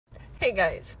Hey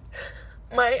guys,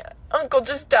 my uncle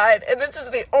just died, and this is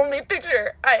the only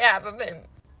picture I have of him.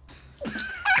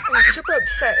 I'm super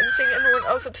upset, and seeing everyone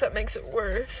else upset makes it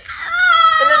worse.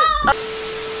 And then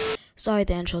Sorry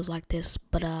the intro's like this,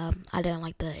 but I didn't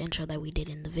like the intro that we did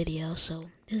in the video,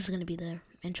 so this is gonna be the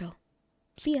intro.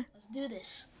 See ya. Let's do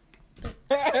this.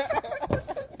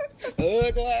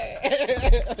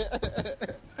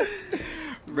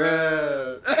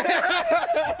 Bro.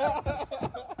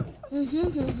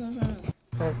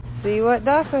 Let's see what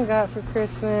Dawson got for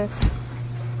Christmas.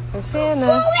 For Santa.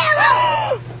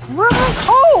 Run!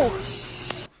 Oh!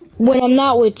 When I'm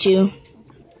not with you,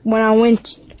 when I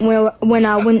went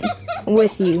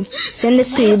with you, send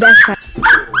this to your best friend.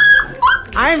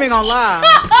 I ain't even gonna lie.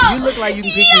 You look like you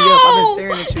can pick me up. I've been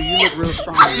staring at you. You look real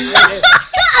strong.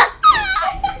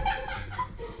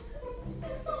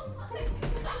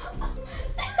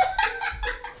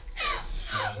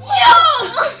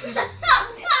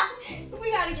 We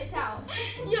gotta get towels.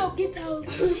 Yo, get towels.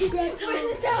 Grab towels.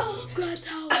 Where's the towel? Grab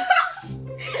towels.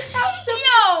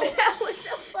 That was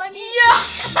so funny. Yo.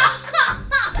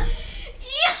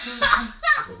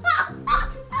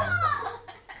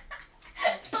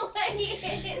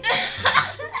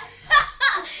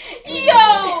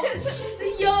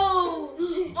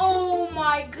 Oh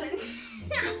my goodness.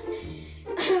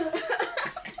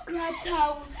 Grab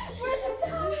towels. Where's the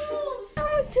towels? That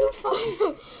was too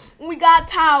funny. We got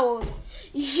towels.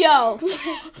 Yo.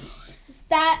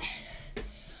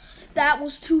 That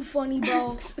was too funny,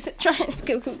 bro. Try and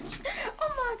scooch.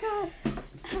 Oh my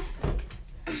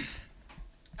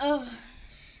god.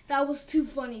 That was too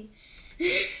funny.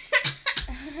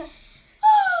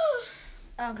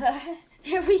 Okay.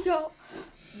 Here we go.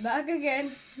 Back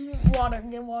again. Water,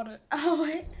 get water. Oh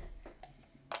wait.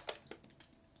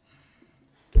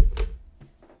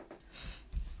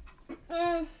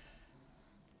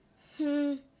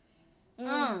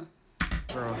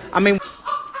 I mean.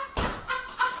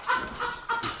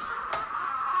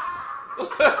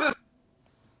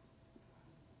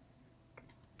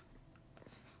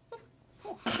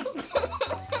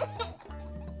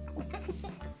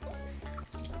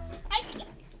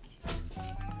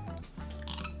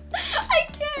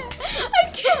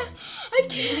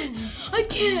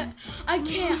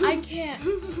 I can't.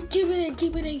 Keep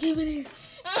it in.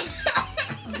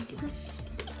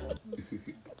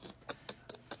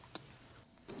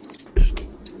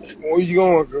 Where you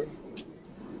going, cuz?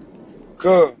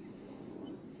 Cuz.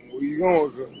 Where you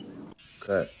going, cuz?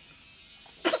 Cut.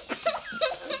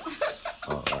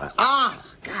 All right. Ah,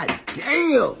 god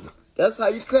damn. That's how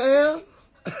you cut him?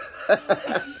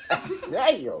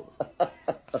 Damn.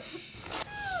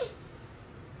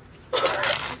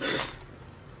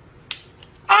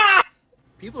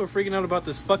 People are freaking out about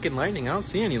this fucking lightning. I don't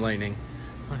see any lightning.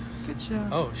 Good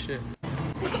job. Oh shit.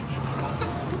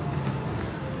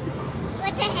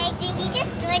 What the heck? Did he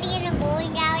just throw you in a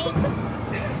bowling alley?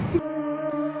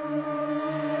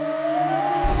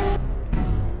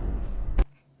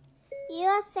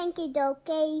 You're thinking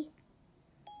okay.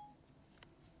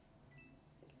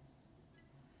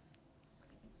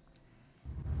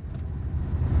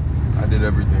 I did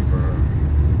everything for her.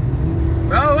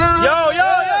 Bro,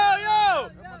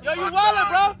 Yo, you wildin',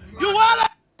 bro. You wildin'.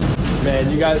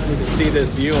 man, you guys need to see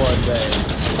this view one day.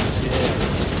 Shit.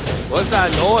 What's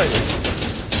that noise?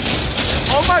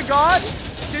 Oh my god!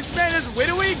 This man is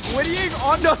wittying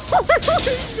on the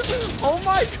oh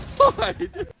my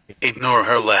god! Ignore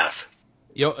her laugh.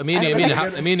 Yo,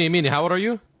 Amini, how old are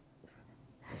you?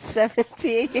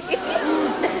 17.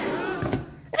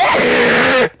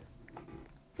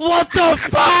 What the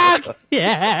fuck?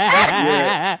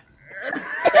 Yeah.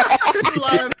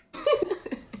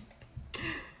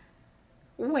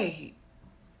 Wait.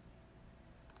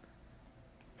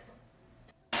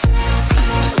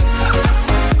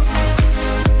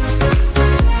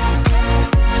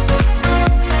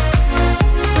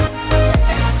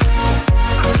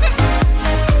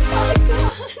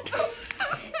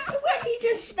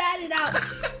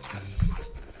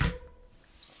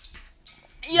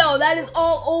 Yo, that is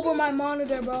all over my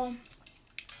monitor, bro.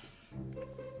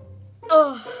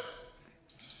 Ugh.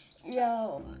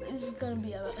 Yo, this is gonna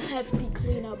be a hefty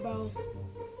cleanup, bro.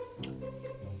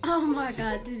 Oh my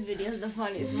god, this video is the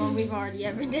funniest one we've already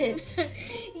ever did.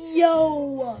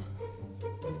 Yo.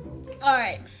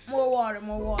 Alright, more water.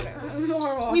 More water.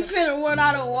 We finna run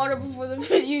out of water before the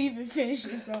video even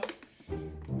finishes, bro.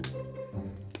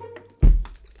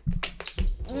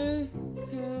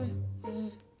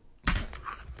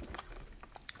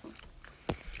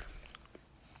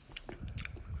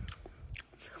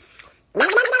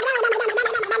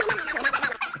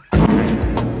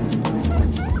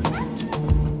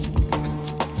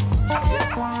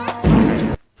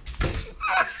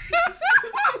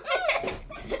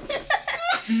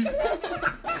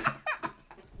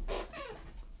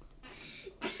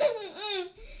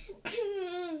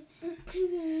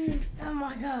 Oh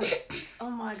my god. Oh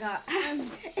my god.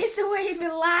 It's the way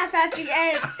the laugh at the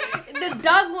end. The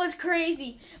dog was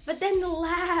crazy, but then the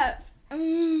laugh.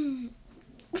 Oh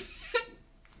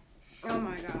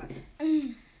my god.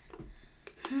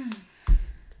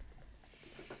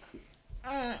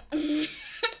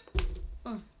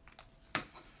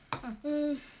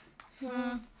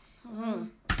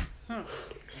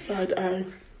 Side eye.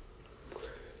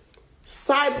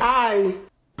 Side eye.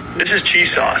 This is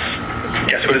cheese sauce.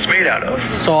 Guess what it's made out of?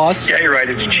 Sauce. Yeah, you're right,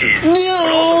 it's cheese.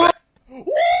 No.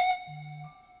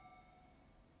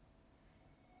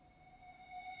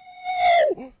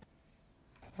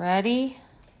 Ready?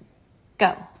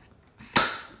 Go.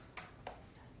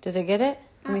 Did I get it?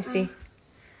 Let me see.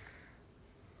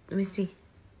 Let me see.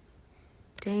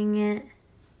 Dang it.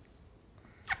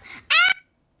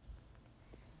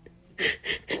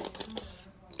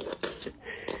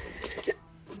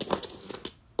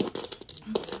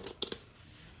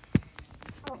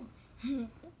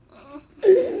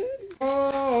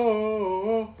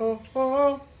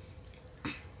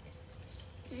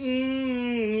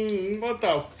 What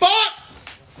the fuck?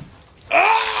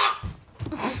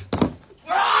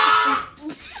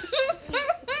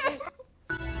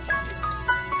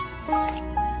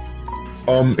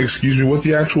 Excuse me, what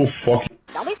the actual fuck?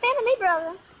 Don't be fanning me,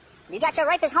 brother. You got your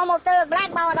rapist, homo, thug,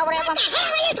 black balls over there. What the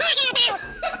hell are you talking about?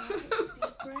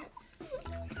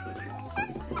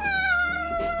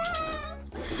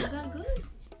 Is that good?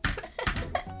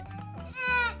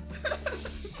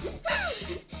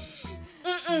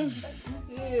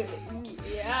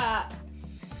 Yeah.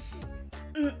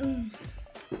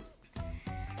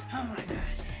 Oh my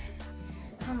god.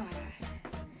 Oh my god.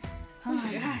 Oh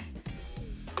my god.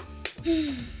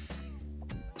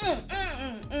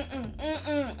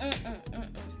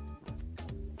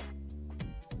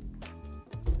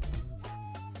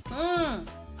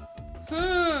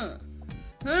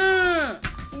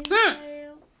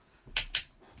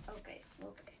 Okay.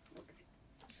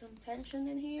 Some tension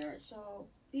in here, so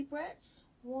deep breaths.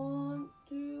 1,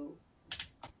 2.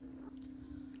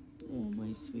 Oh,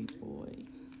 my sweet boy.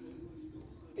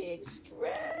 Big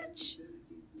stretch.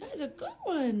 That is a good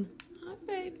one. Hi,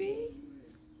 baby.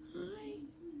 Hi.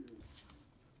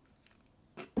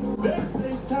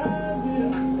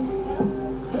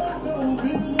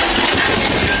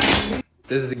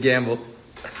 This is a gamble.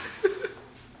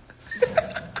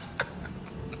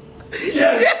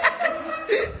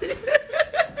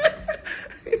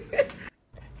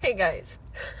 Hey guys,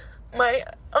 my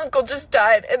uncle just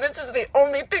died, and this is the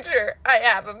only picture I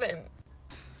have of him.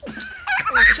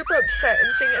 I'm super upset,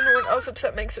 and seeing everyone else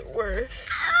upset makes it worse.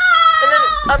 And then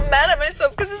I'm mad at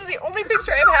myself because this is the only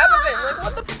picture I have of him. Like,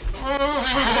 what the?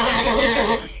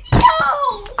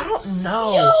 I don't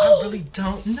know. I really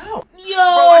don't know. Bro,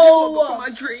 I just woke up from my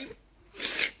dream.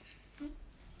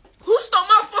 Who stole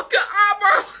my fucking eye,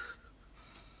 bro?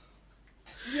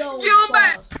 Yo, Give him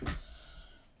back.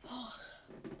 Pause.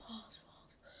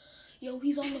 Yo,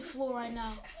 he's on the floor right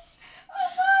now. Oh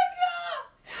my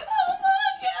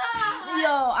god!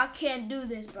 Yo, I can't do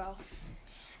this, bro.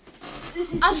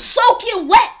 I'm soaking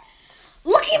wet.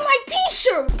 Look at my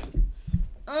t-shirt.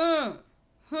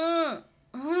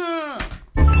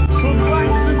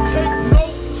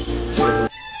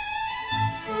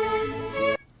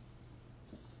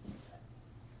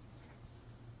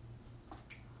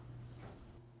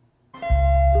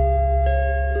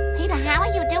 Peter, how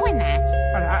are you doing that?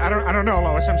 I don't know,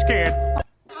 Lois. I'm scared.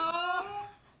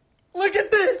 Look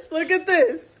at this. Look at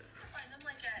this.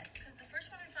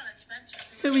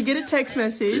 So we get a text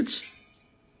message.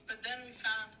 But then we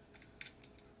found.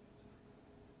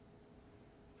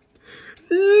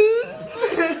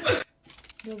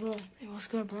 Yo, bro. Hey, what's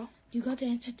good, bro? You got the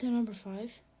answer to number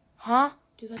 5? Huh?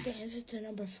 You got the answer to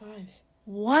number 5.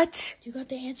 What? You got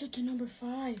the answer to number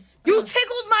 5. You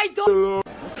tickled my dog.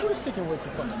 We're sticking with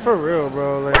some fucking. For real,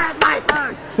 bro. Like. Where's my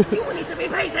phone? You need to be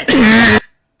patient.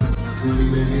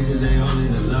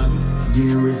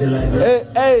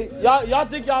 Hey, y'all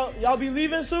think y'all be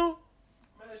leaving soon?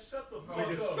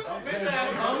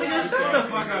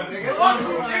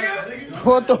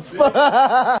 What the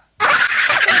fuck?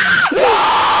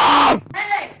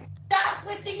 Hey, stop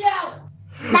with the yell!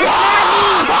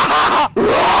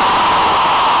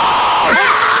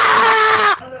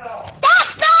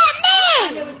 That's not me!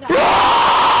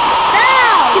 No!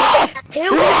 You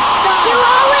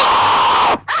always...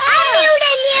 I'm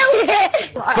muting you!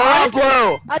 Bro.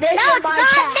 No, it's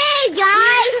not me,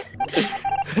 guys!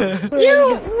 Why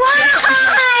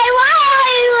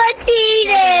are you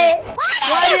cheating?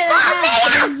 Why did you call me?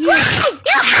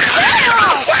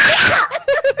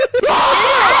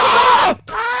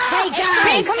 Hey, guys!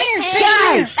 Hey, come here!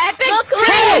 Guys! Epic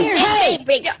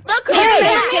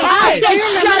Hey,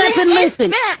 shut up and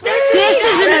listen. This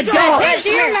is an adult. Do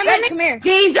you remember? Come here.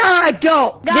 These are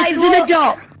adult. This is an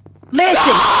adult.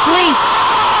 Listen, please.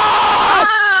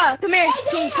 Come here,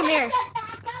 King. Come here.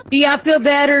 Do y'all feel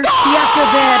better? Do y'all feel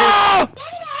better?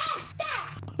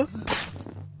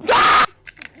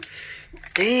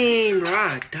 Dang, bro,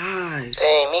 I died.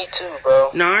 Dang, me too,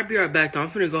 bro. Nah, I'll be right back, though. I'm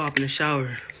finna go hop in the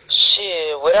shower.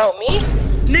 Shit, without me?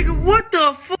 Nigga, what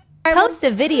the fuck? Post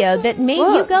a video that made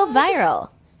you go viral.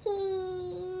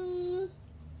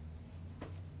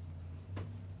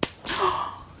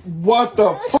 What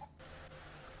the fuck?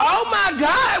 Oh my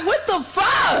god, what the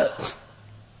fuck?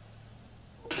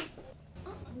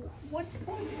 What did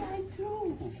I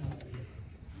do?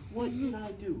 What did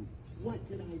I do? What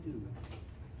did I do?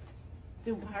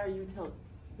 Then why are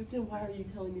you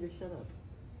telling me to shut up?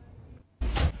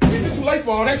 It's too late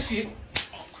for all that shit.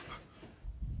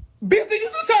 Bitch, did you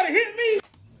just try to hit me?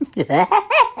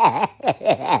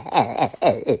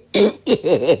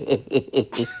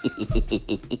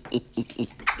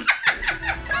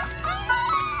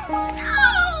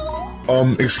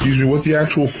 Excuse me, what the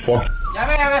actual fuck?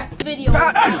 Video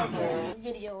over.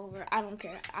 Video over. I don't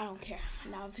care. I don't care.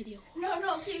 Now video.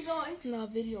 No, keep going. No,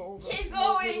 video over. Keep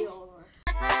going. Video over.